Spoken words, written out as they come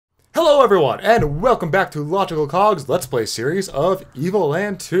Hello everyone, and welcome back to Logical Cogs Let's Play series of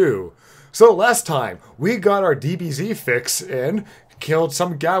EVOLAND 2. So last time, we got our DBZ fix in, killed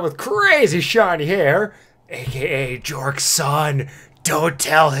some guy with crazy shiny hair, aka Jork's son. Don't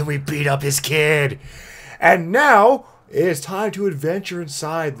tell him we beat up his kid. And now, it's time to adventure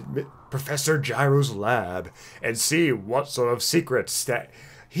inside Professor Gyro's lab and see what sort of secrets that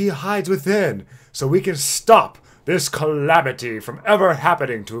he hides within, so we can stop this calamity from ever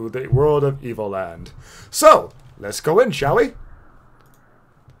happening to the world of EVOLAND. So, let's go in, shall we?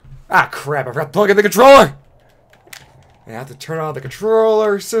 Ah, crap, I forgot to plug in the controller! I have to turn on the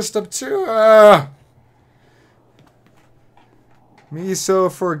controller system too. Me so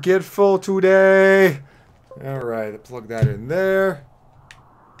forgetful today. Alright, plug that in there.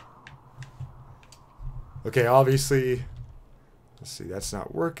 Okay, obviously, let's see, that's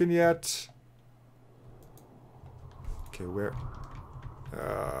not working yet. Okay, where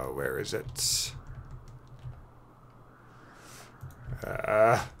is it?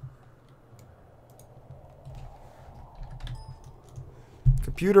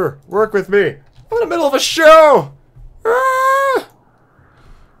 Computer, work with me. I'm in the middle of a show.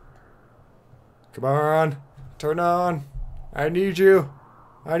 Come on, turn on. I need you.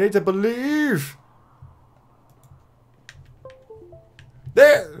 I need to believe.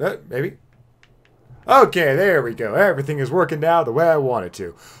 There, maybe. Okay, there we go. Everything is working now the way I want it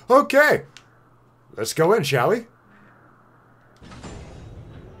to. Okay, let's go in, shall we?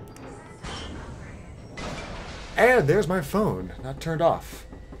 And there's my phone, not turned off.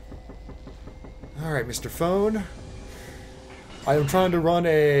 Alright, Mr. Phone. I am trying to run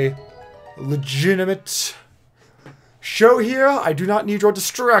a legitimate show here. I do not need your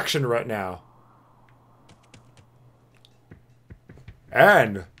distraction right now.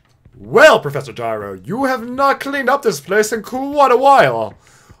 And, well, Professor Gyro, you have not cleaned up this place in quite a while.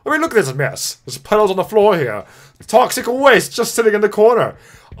 I mean, look at this mess. There's puddles on the floor here. Toxic waste just sitting in the corner.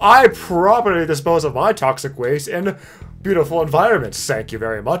 I properly dispose of my toxic waste in beautiful environments, thank you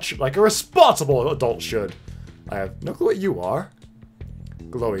very much, like a responsible adult should. I have no clue what you are.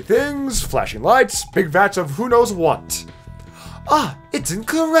 Glowy things, flashing lights, big vats of who knows what. Ah, it's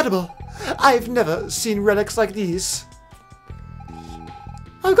incredible. I've never seen relics like these.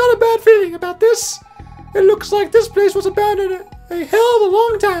 I've got a bad feeling about this. It looks like this place was abandoned a hell of a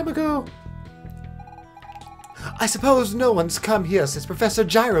long time ago. I suppose no one's come here since Professor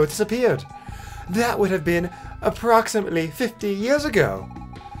Gyro disappeared. That would have been approximately 50 years ago.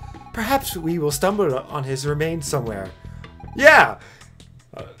 Perhaps we will stumble on his remains somewhere. Yeah!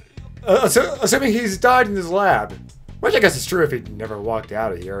 Assuming he's died in his lab. Which I guess is true if he never walked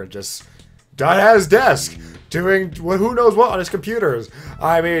out of here and just died at his desk, doing who knows what on his computers.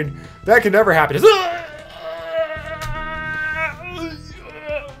 I mean, that could never happen.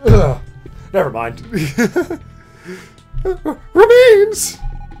 Never mind. Remains!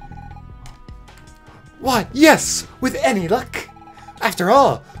 Why, yes, with any luck. After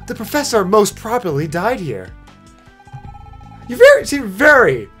all, the professor most probably died here. You seem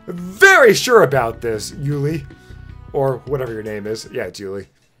very, very sure about this, Yuli. Or whatever your name is. Yeah, it's Yuli.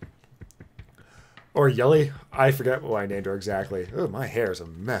 Or Yelly. I forget what I named her exactly. Oh, my hair is a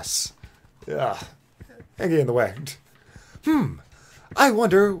mess. Ugh. Hanging in the way. I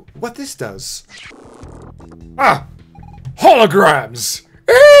wonder what this does. Ah! Holograms!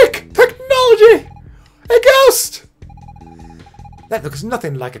 Eek! Technology! A ghost! That looks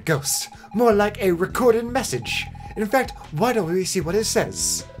nothing like a ghost. More like a recorded message. In fact, why don't we see what it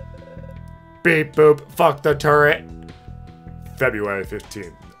says? Beep boop, fuck the turret. February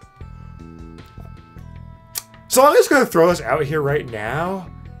 15th. So I'm just gonna throw this out here right now.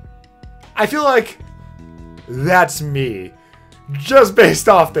 I feel like that's me. Just based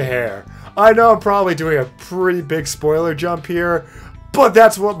off the hair. I know I'm probably doing a pretty big spoiler jump here, but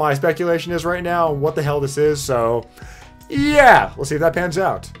that's what my speculation is right now, and what the hell this is, so yeah, we'll see if that pans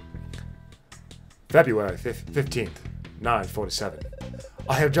out. February 15th, 9:47.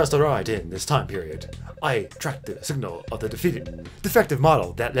 I have just arrived in this time period. I tracked the signal of the defective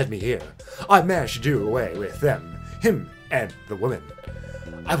model that led me here. I managed to do away with them, him, and the woman.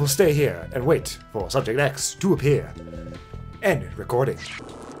 I will stay here and wait for Subject X to appear. End recording.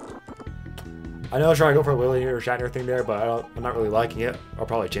 I know I was trying to go for a Linear Shatner thing there, but I'm not really liking it. I'll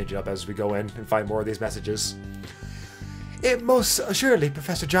probably change it up as we go in and find more of these messages. It most assuredly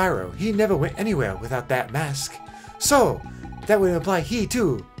Professor Gyro. He never went anywhere without that mask. So, that would imply he,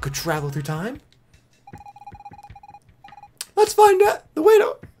 too, could travel through time? Let's find the way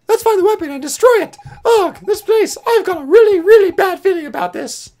to... Let's find the weapon and destroy it! Ugh, this place! I've got a really, really bad feeling about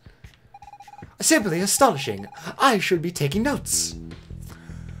this! Simply astonishing. I should be taking notes.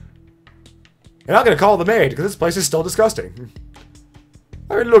 And I'm gonna call the maid, because this place is still disgusting.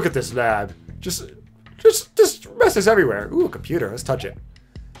 I mean, look at this lab. Just messes everywhere. Ooh, a computer. Let's touch it.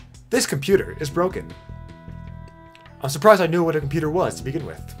 This computer is broken. I'm surprised I knew what a computer was to begin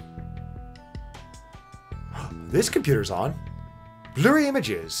with. This computer's on. Blurry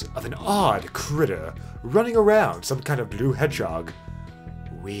images of an odd critter running around, some kind of blue hedgehog.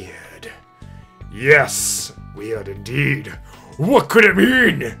 Weird. Yes, weird indeed. What could it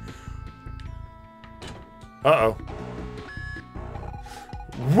mean? Uh-oh.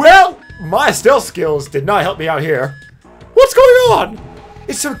 Well, my stealth skills did not help me out here. What's going on?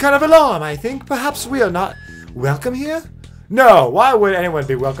 It's some kind of alarm, I think. Perhaps we are not welcome here? No, why would anyone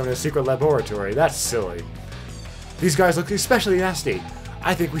be welcome in a secret laboratory? That's silly. These guys look especially nasty.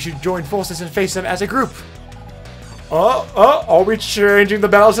 I think we should join forces and face them as a group. Are we changing the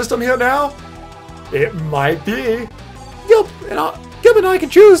battle system here now? It might be. Gilp and I can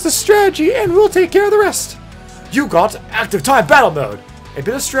choose the strategy and we'll take care of the rest. You got active time battle mode. A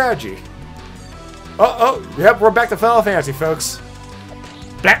bit of strategy. Yep, we're back to Final Fantasy, folks.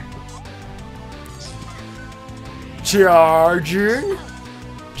 Blah. Charging.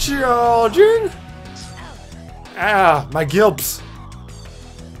 Ah, my gilps.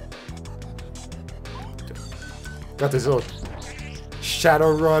 Got this little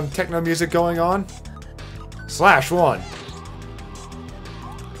Shadowrun techno music going on. /1.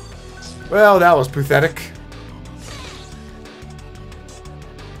 Well, that was pathetic.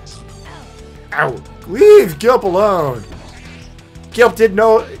 Ow! Leave Gilp alone. Gilp did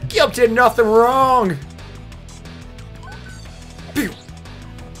nothing wrong. Pew.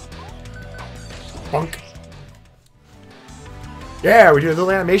 Bunk. Yeah, we do a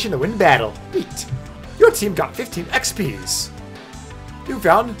little animation to win battle. Neat. Your team got 15 XPs. You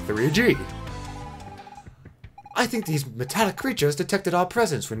found 3G. I think these metallic creatures detected our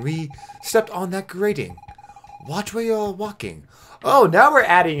presence when we stepped on that grating. Watch where you're walking. Oh, now we're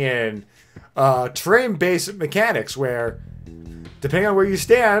adding in terrain-based mechanics where, depending on where you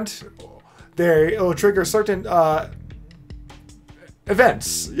stand, it'll trigger certain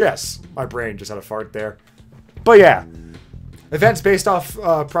events. Yes, my brain just had a fart there. But yeah, events based off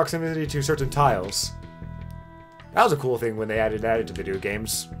proximity to certain tiles. That was a cool thing when they added that into video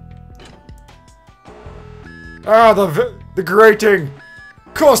games. Ah, the grating!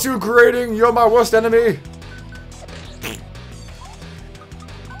 Curse you, grating! You're my worst enemy!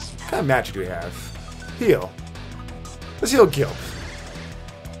 What kind of magic do we have? Heal. Let's heal Gilp.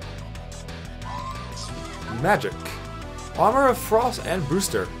 Magic. Armor of Frost and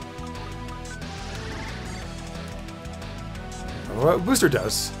Booster. What Booster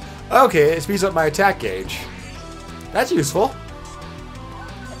does? Okay, it speeds up my attack gauge. That's useful.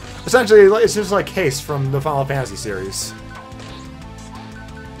 Essentially, it's just like Haste from the Final Fantasy series.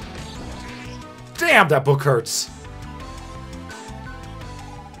 Damn, that book hurts.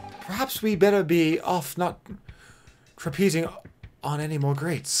 Perhaps we better be off not trapezing on any more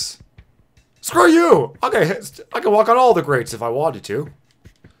grates. Screw you! Okay, I can walk on all the grates if I wanted to.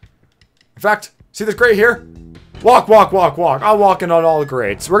 In fact, see this grate here? Walk, walk, walk, walk. I'm walking on all the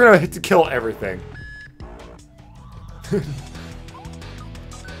grates. We're gonna hit to kill everything.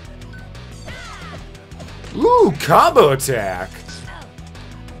 Ooh, combo attack.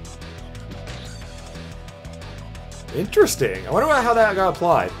 Interesting. I wonder how that got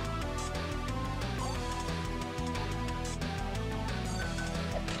applied.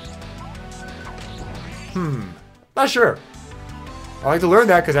 Not sure. I like to learn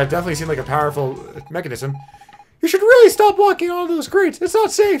that because that definitely seemed like a powerful mechanism. You should really stop walking on those grates. It's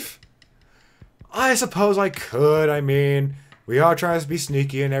not safe. I suppose I could. I mean, we are trying to be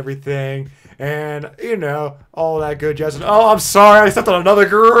sneaky and everything. And, you know, all that good jazz. Oh, I'm sorry. I stepped on another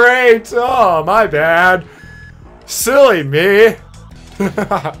grate. Oh, my bad. Silly me.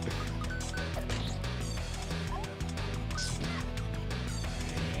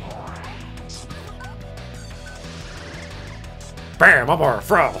 Bam, I'm our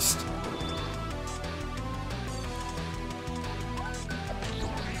Frost.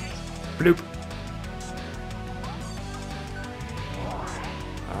 Bloop.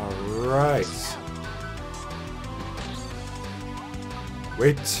 Alright.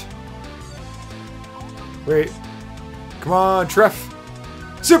 Wait. Wait. Come on, Treff.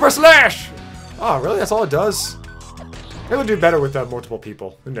 Super Slash! Oh, really? That's all it does? Maybe we'll do better with multiple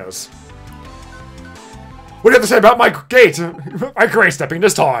people. Who knows? What do you have to say about my gate? My grate stepping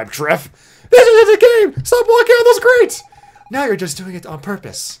this time, Treff. This isn't a game! Stop walking on those grates! Now you're just doing it on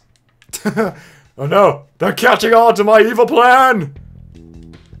purpose. Oh no! They're catching on to my evil plan!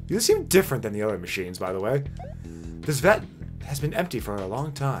 You seem different than the other machines, by the way. This vet has been empty for a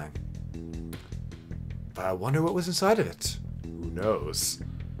long time. But I wonder what was inside of it. Who knows?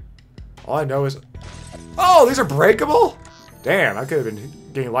 All I know is... Oh, these are breakable? Damn, I could have been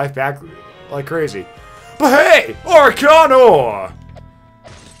getting life back like crazy. But hey, Arcanor!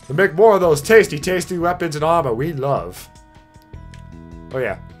 To make more of those tasty, tasty weapons and armor we love. Oh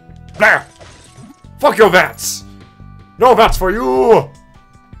yeah. There! Fuck your vats! No vats for you!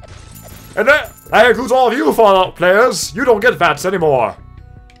 And that includes all of you Fallout players! You don't get vats anymore!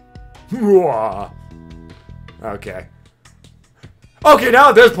 Okay. Okay, now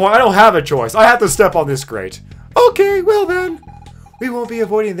at this point, I don't have a choice. I have to step on this grate. Okay, well then. We won't be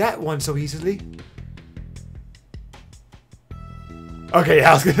avoiding that one so easily. Okay,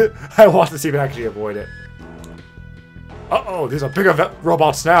 yeah, I want to see if I can actually avoid it. Uh-oh, these are bigger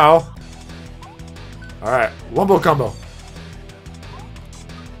robots now. Alright, wombo combo.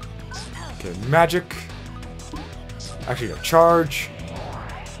 Okay, magic. Actually, a charge.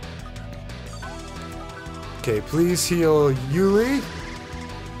 Okay, please heal Yuli.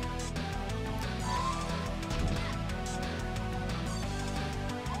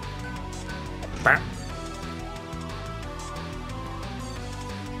 Bam.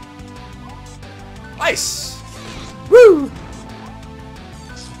 Nice! Woo!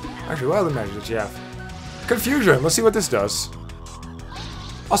 Actually, what other magic did you have? Confusion. Let's see what this does.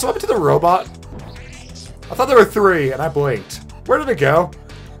 Also, what happened to the robot? I thought there were 3, and I blinked. Where did it go?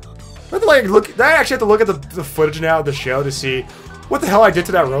 Did I actually have to look at the footage now of the show to see what the hell I did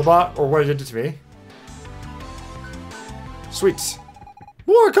to that robot, or what it did to me? Sweet.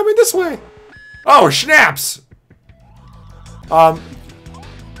 More coming this way! Oh, snaps! Ow!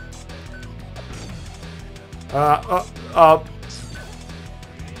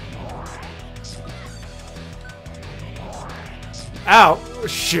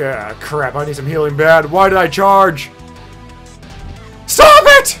 Shit, crap, I need some healing bad. Why did I charge? Stop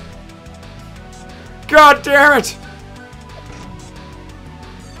it! God damn it!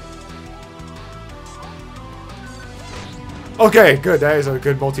 Okay, good. That is a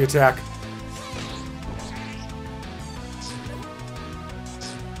good multi-attack.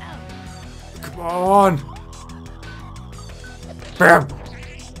 Come on! Bam!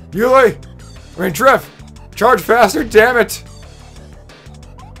 Yuli! Triff! Charge faster, damn it!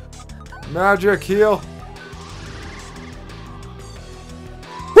 Magic, heal.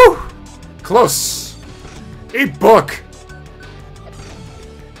 Woo! Close! Eat book!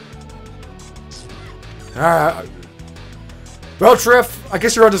 Alright. Well, Triff, I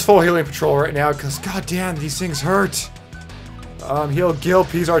guess you're on this full healing patrol right now, because goddamn, these things hurt. Heal Gilp,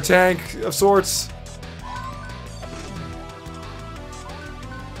 he's our tank of sorts.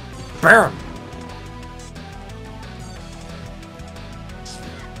 Bam!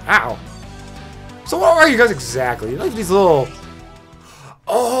 Ow. So what are you guys exactly? Like these little...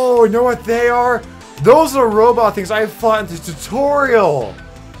 Oh, you know what they are? Those are robot things I fought in the tutorial.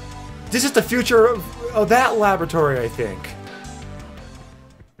 This is the future of that laboratory, I think.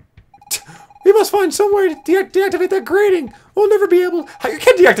 We must find some way to deactivate that grating. We'll never be able... You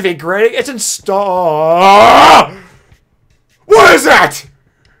can't deactivate grating. It's installed. What is that?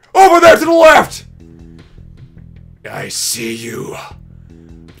 Over there to the left. I see you.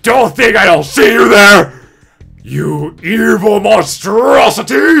 Don't think I don't see you there! You evil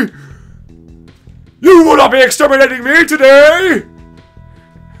monstrosity! You will not be exterminating me today!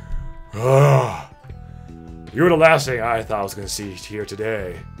 You're the last thing I thought I was going to see here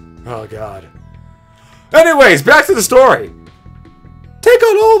today. Oh, God. Anyways, back to the story. Take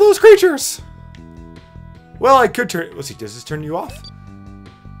on all those creatures! Well, I could turn... Let's see, does this turn you off?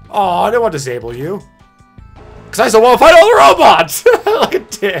 Oh, I didn't want to disable you. Because I still want to fight all the robots! Like a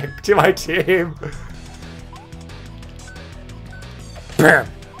dick to my team. Bam!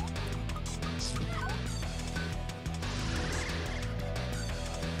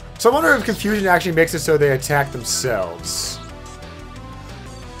 So I wonder if confusion actually makes it so they attack themselves.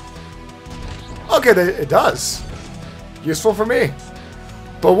 Okay, it does. Useful for me.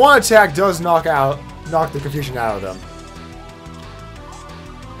 But one attack does knock the confusion out of them.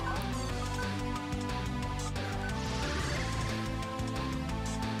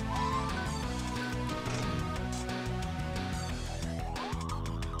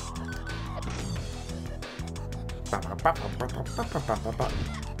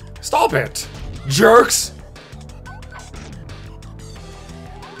 Stop it, jerks!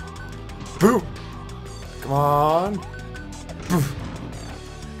 Boo! Come on! Boo!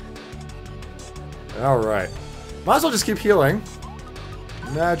 Alright. Might as well just keep healing.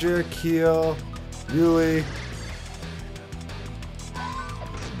 Magic, heal, Yuli.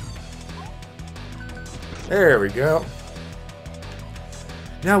 There we go.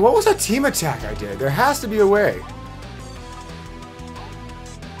 Now, what was that team attack I did? There has to be a way.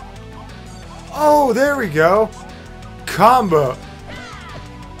 Oh, there we go. Combo.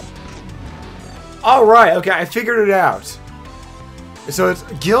 Alright, okay, I figured it out. So it's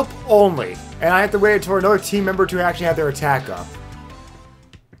Gilp only. And I have to wait for another team member to actually have their attack up.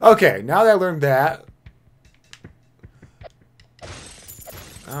 Okay, now that I learned that.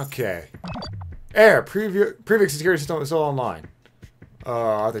 Okay. Air, previous security system is still online.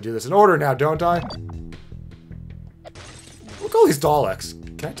 I have to do this in order now, don't I? Look at all these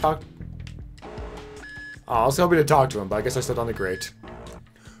Daleks. Can I talk? Oh, I was hoping to talk to him, but I guess I stepped on the grate.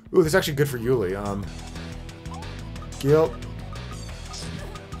 Ooh, this is actually good for Yuli. Gilp.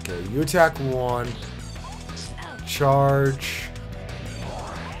 Okay, you attack 1. Charge.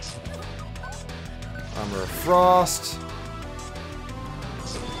 Armor of Frost.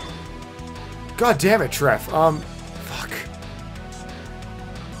 God damn it, Treff. Fuck.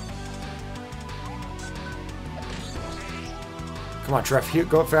 Come on, Treff.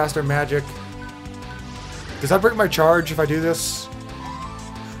 Go faster, magic. Does that break my charge if I do this?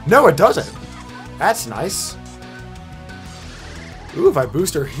 No, it doesn't. That's nice. Ooh, if I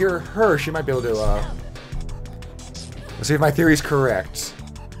boost her, she might be able to, let's see if my theory's correct.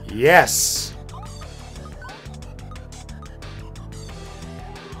 Yes!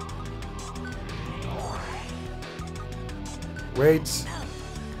 Wait.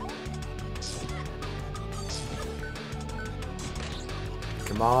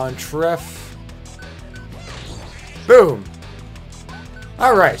 Come on, Treff. Boom!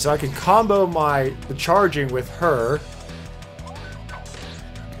 Alright, so I can combo the charging with her.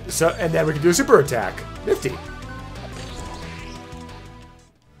 So, and then we can do a super attack. Nifty.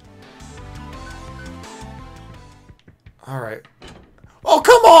 Alright. Oh,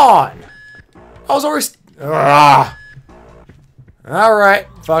 come on! I was always... Alright,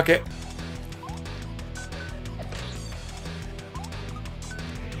 fuck it.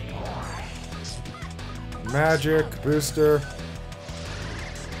 Magic, booster.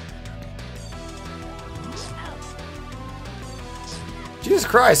 Jesus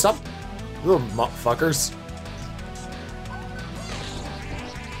Christ, stop, little fuckers.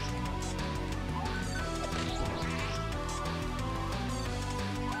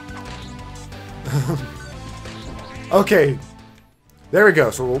 Okay, there we go.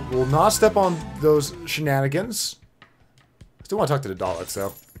 So we'll not step on those shenanigans. Still want to talk to the Daleks,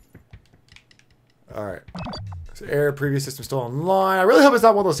 though. Alright. So air, previous system still online. I really hope it's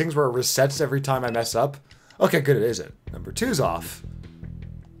not one of those things where it resets every time I mess up. Okay, good, it isn't. Number 2's off.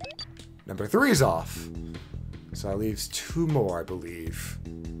 Number 3's off. So that leaves 2 more, I believe.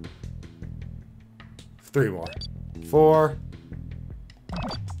 3 more. 4.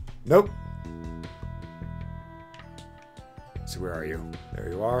 Nope. So where are you? There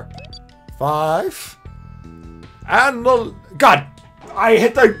you are. 5. And the... God! I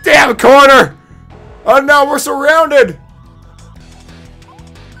hit the damn corner! Oh no, we're surrounded!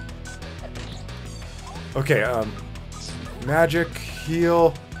 Okay, magic,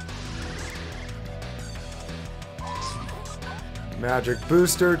 heal. Magic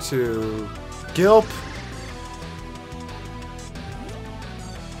booster to Gilp.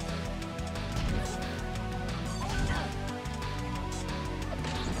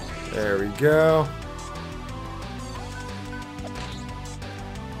 There we go.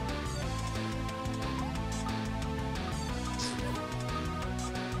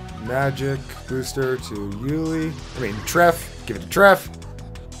 Magic booster to Yuli. Treff. Give it to Treff.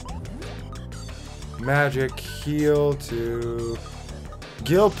 Magic heal to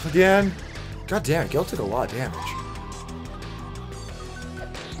Gilp again. God damn it, Gilp took a lot of damage.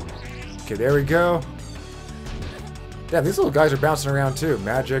 Okay, there we go. Damn, these little guys are bouncing around too.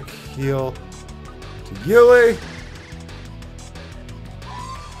 Magic heal to Yuli.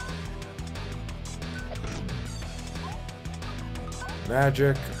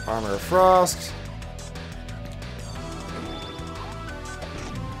 Magic, Armor of Frost.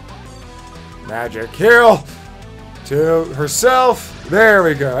 Magic heal to herself. There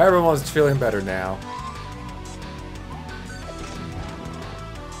we go. Everyone's feeling better now.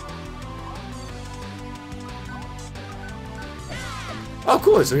 Oh,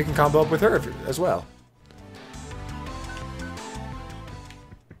 cool. So we can combo up with her as well.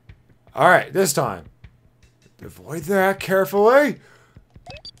 Alright, this time. Avoid that carefully.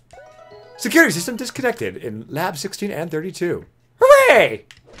 Security system disconnected in Lab 16 and 32. Hooray!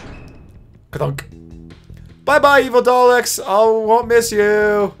 Ka-dunk. Bye-bye, evil Daleks. I won't miss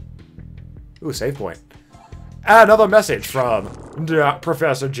you. Ooh, save point. Another message from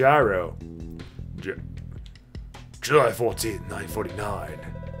Professor Gyro. July 14th, 949.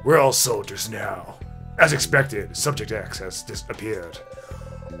 We're all soldiers now. As expected, Subject X has disappeared.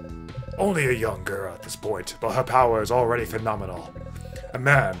 Only a young girl at this point, but her power is already phenomenal. And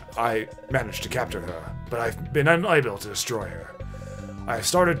man, I managed to capture her, but I've been unable to destroy her. I have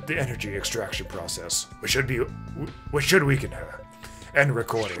started the energy extraction process, which should weaken her. End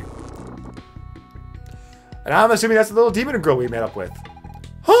recording. And I'm assuming that's the little demon girl we met up with.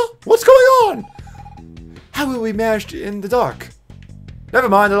 Huh? What's going on? How will we manage in the dark? Never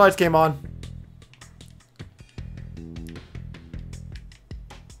mind, the lights came on.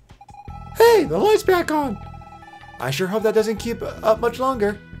 Hey, the light's back on. I sure hope that doesn't keep up much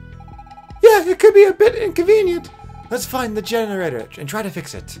longer. Yeah, it could be a bit inconvenient. Let's find the generator and try to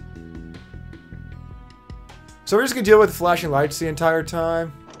fix it. So we're just gonna deal with flashing lights the entire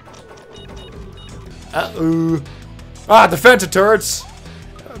time. Uh-oh. Ah, defense turrets.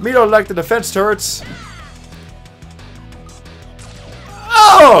 Me don't like the defense turrets.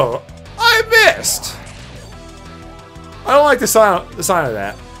 Oh! I missed! I don't like the sign of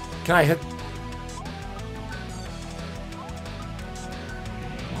that. Can I hit?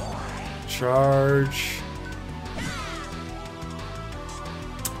 Charge.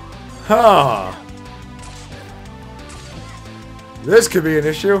 Huh. This could be an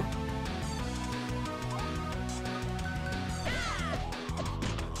issue.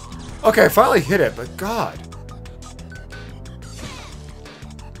 Okay, I finally hit it, but God.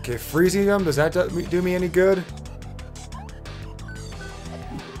 Okay, freezing them, does that do me any good?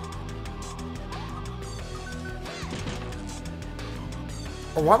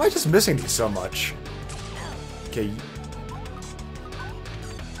 Or why am I just missing these so much? Okay.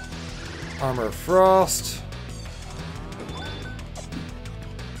 Armor of Frost.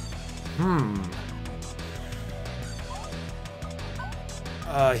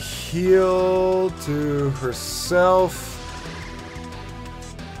 Heal to herself.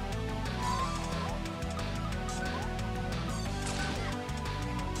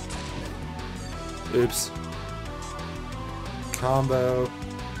 Oops. Combo.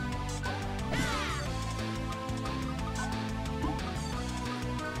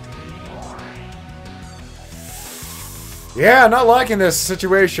 Yeah, not liking this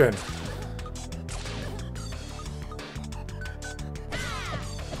situation.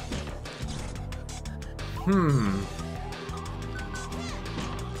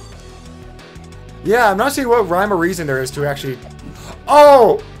 Yeah, I'm not seeing what rhyme or reason there is to actually...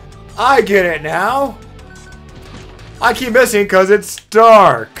 Oh! I get it now! I keep missing because it's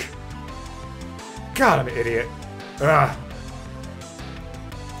dark. God, I'm an idiot. Ugh.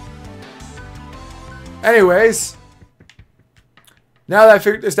 Anyways. Now that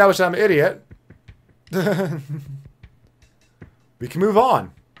I've established that I'm an idiot. We can move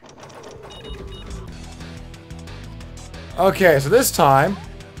on. Okay, so this time...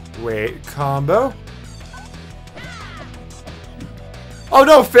 Wait, combo? Oh,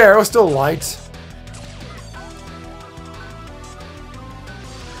 no fair. It was still light.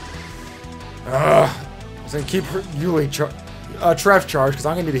 I was gonna keep Yuli Trev charged because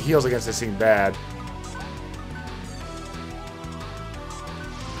I'm gonna need the heals against this thing bad.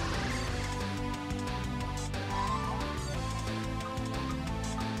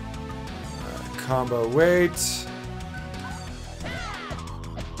 Combo wait.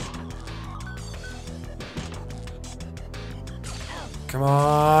 Come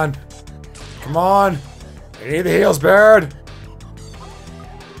on. Come on. I need the heals, Baird.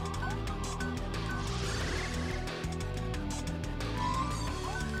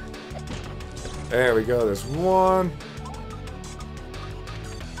 There we go. There's one.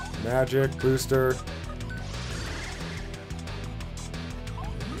 Magic booster.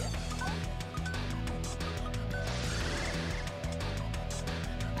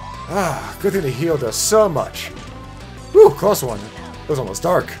 Ah, good thing the heal does so much. Whew, close one. It was almost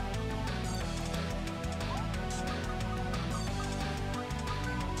dark.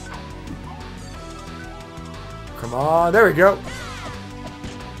 Come on, there we go.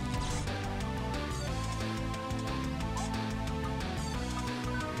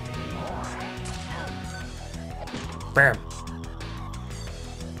 Bam.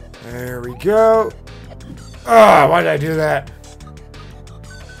 There we go. Ah, why did I do that?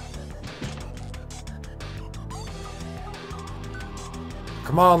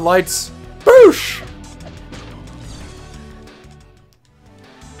 Come on, lights. Boosh!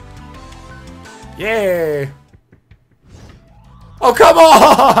 Yay! Oh, come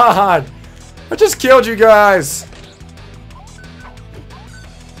on! I just killed you guys!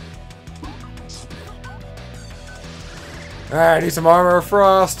 Alright, I need some armor of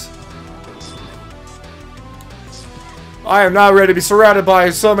frost. I am not ready to be surrounded by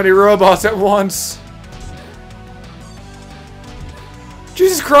so many robots at once.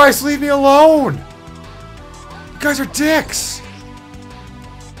 Jesus Christ, leave me alone! You guys are dicks!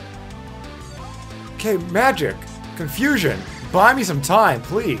 Okay, magic. Confusion. Buy me some time,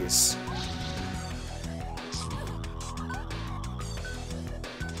 please.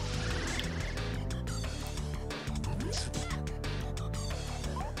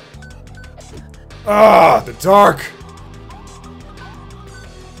 Ah, the dark.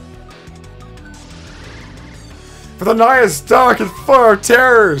 For the night is dark and full of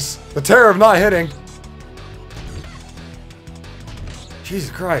terrors. The terror of not hitting. Jesus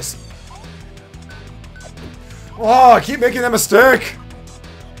Christ. Oh, I keep making that mistake.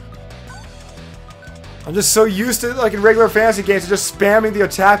 I'm just so used to, like in regular fantasy games, to just spamming the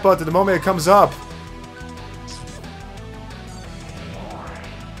attack button the moment it comes up.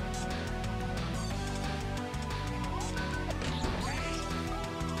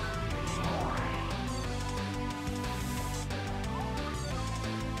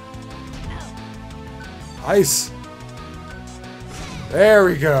 Ice. There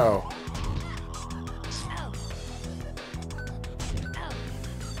we go.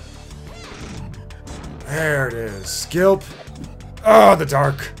 There it is. Skilp. Oh, the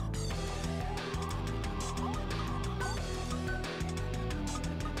dark.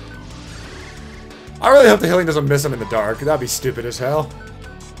 I really hope the healing doesn't miss him in the dark. That'd be stupid as hell.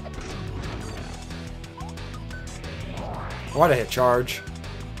 Why'd I hit charge?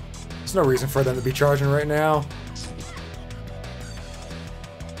 There's no reason for them to be charging right now.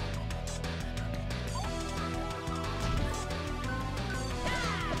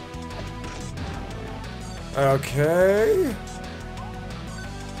 Okay.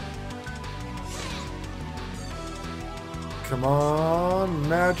 Come on,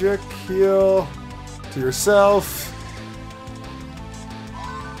 magic, heal to yourself.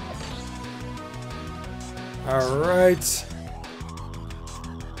 All right.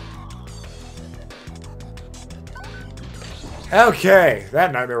 Okay,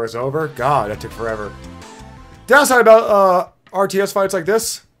 that nightmare was over. God, that took forever. Downside about RTS fights like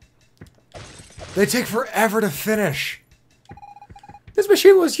this, they take forever to finish. This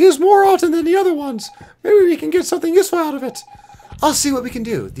machine was used more often than the other ones. Maybe we can get something useful out of it. I'll see what we can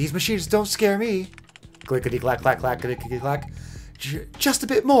do. These machines don't scare me. Clickety-clack, clack, clack, clickety-clack. Just a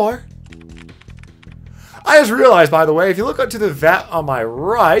bit more. I just realized, by the way, if you look up to the vat on my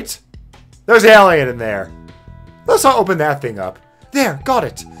right, there's an alien in there. Let's not open that thing up. There, got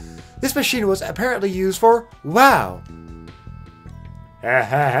it. This machine was apparently used for WoW.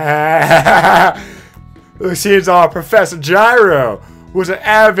 The machine's our Professor Gyro, who was an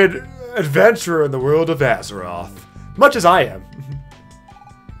avid adventurer in the world of Azeroth. Much as I am.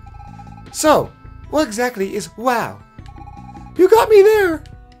 So, what exactly is WoW? You got me there.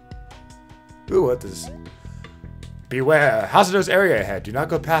 Ooh, what is... Beware, hazardous area ahead. Do not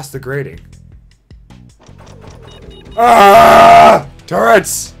go past the grating. Ah!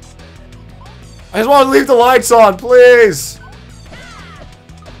 Turrets! I just want to leave the lights on, please!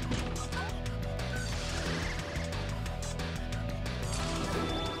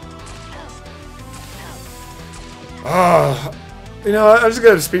 You know, I'm just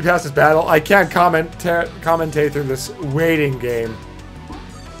gonna speed past this battle. I can't commentate through this waiting game.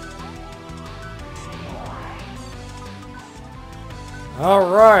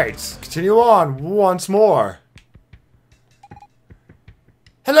 Alright, continue on once more.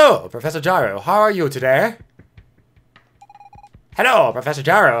 Hello, Professor Gyro. How are you today? Hello, Professor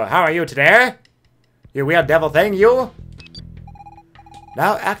Gyro. How are you today? You weird devil thing, you?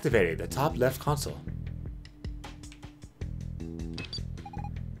 Now activating the top left console.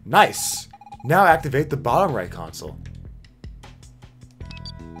 Nice. Now activate the bottom right console.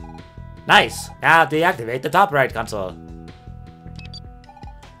 Nice. Now deactivate the top right console.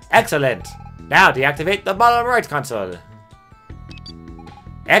 Excellent. Now deactivate the bottom right console.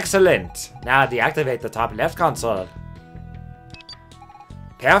 Excellent. Now deactivate the top left console.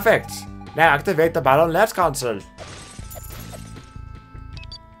 Perfect. Now activate the bottom left console.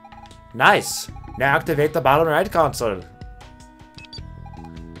 Nice. Now activate the bottom right console.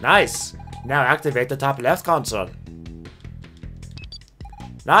 Nice. Now activate the top left console.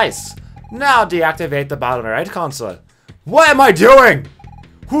 Nice. Now deactivate the bottom right console. What am I doing?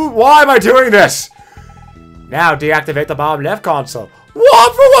 Why am I doing this? Now deactivate the bottom left console.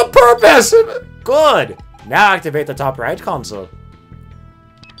 What? For what purpose? Good. Now activate the top right console.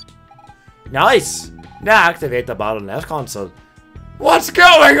 Nice. Now activate the bottom left console. What's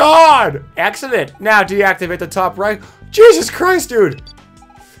going on? Excellent. Now deactivate the top right. Jesus Christ, dude.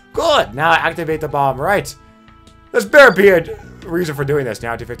 Good. Now activate the bottom right. There's better be a reason for doing this.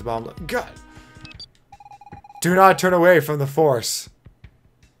 Now defeat the bomb. God. Do not turn away from the force.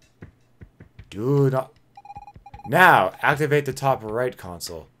 Do not. Now, activate the top right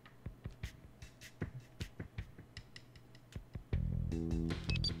console.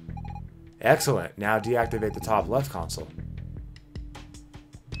 Excellent. Now deactivate the top left console.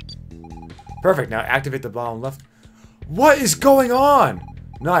 Perfect. Now activate the bottom left. What is going on?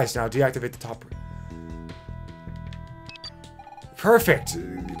 Nice. Now deactivate the top. Perfect.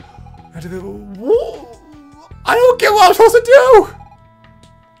 Activate. Whoa. I don't get what I'm supposed to do.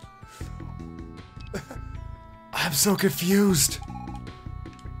 I'm so confused.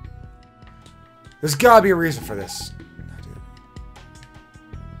 There's gotta be a reason for this.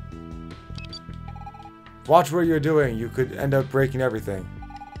 Watch what you're doing. You could end up breaking everything.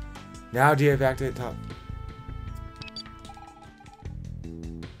 Now deactivate top.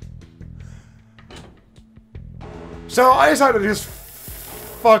 So I decided to just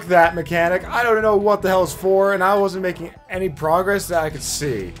fuck that mechanic. I don't know what the hell it's for, and I wasn't making any progress that I could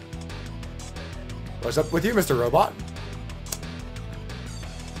see. What's up with you, Mr. Robot?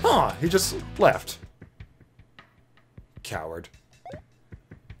 Huh, he just left. Coward.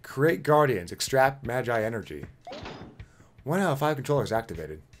 Create Guardians. Extract Magi Energy. 1 out of 5 controllers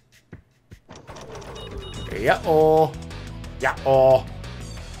activated. Yeah-oh. Yeah-oh.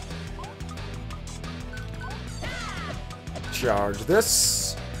 Charge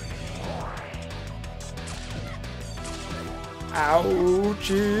this.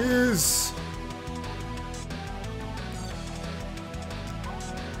 Ouchies.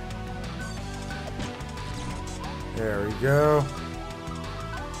 There we go.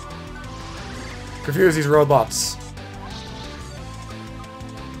 Confuse these robots.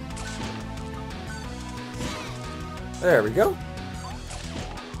 There we go.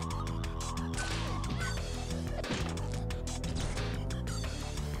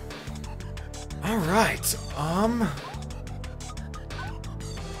 All right.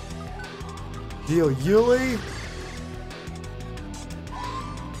 Heal Yuli.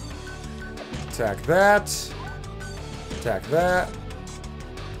 Attack that. Attack that.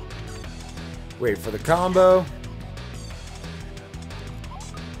 Wait for the combo.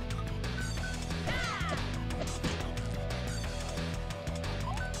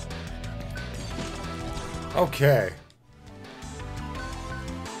 Okay.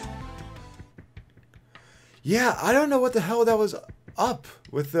 Yeah, I don't know what the hell that was up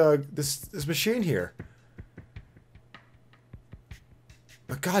with this machine here.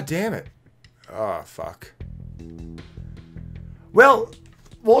 But god damn it. Oh, fuck. Well,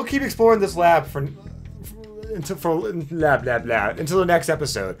 we'll keep exploring this lab until the next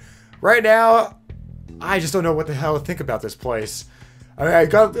episode. Right now, I just don't know what the hell to think about this place. I mean,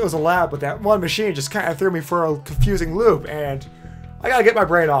 it was a lab, but that one machine just kind of threw me for a confusing loop, and I gotta get my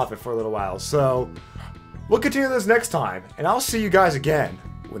brain off it for a little while. So, we'll continue this next time, and I'll see you guys again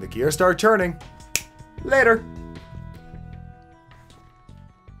when the gears start turning. Later.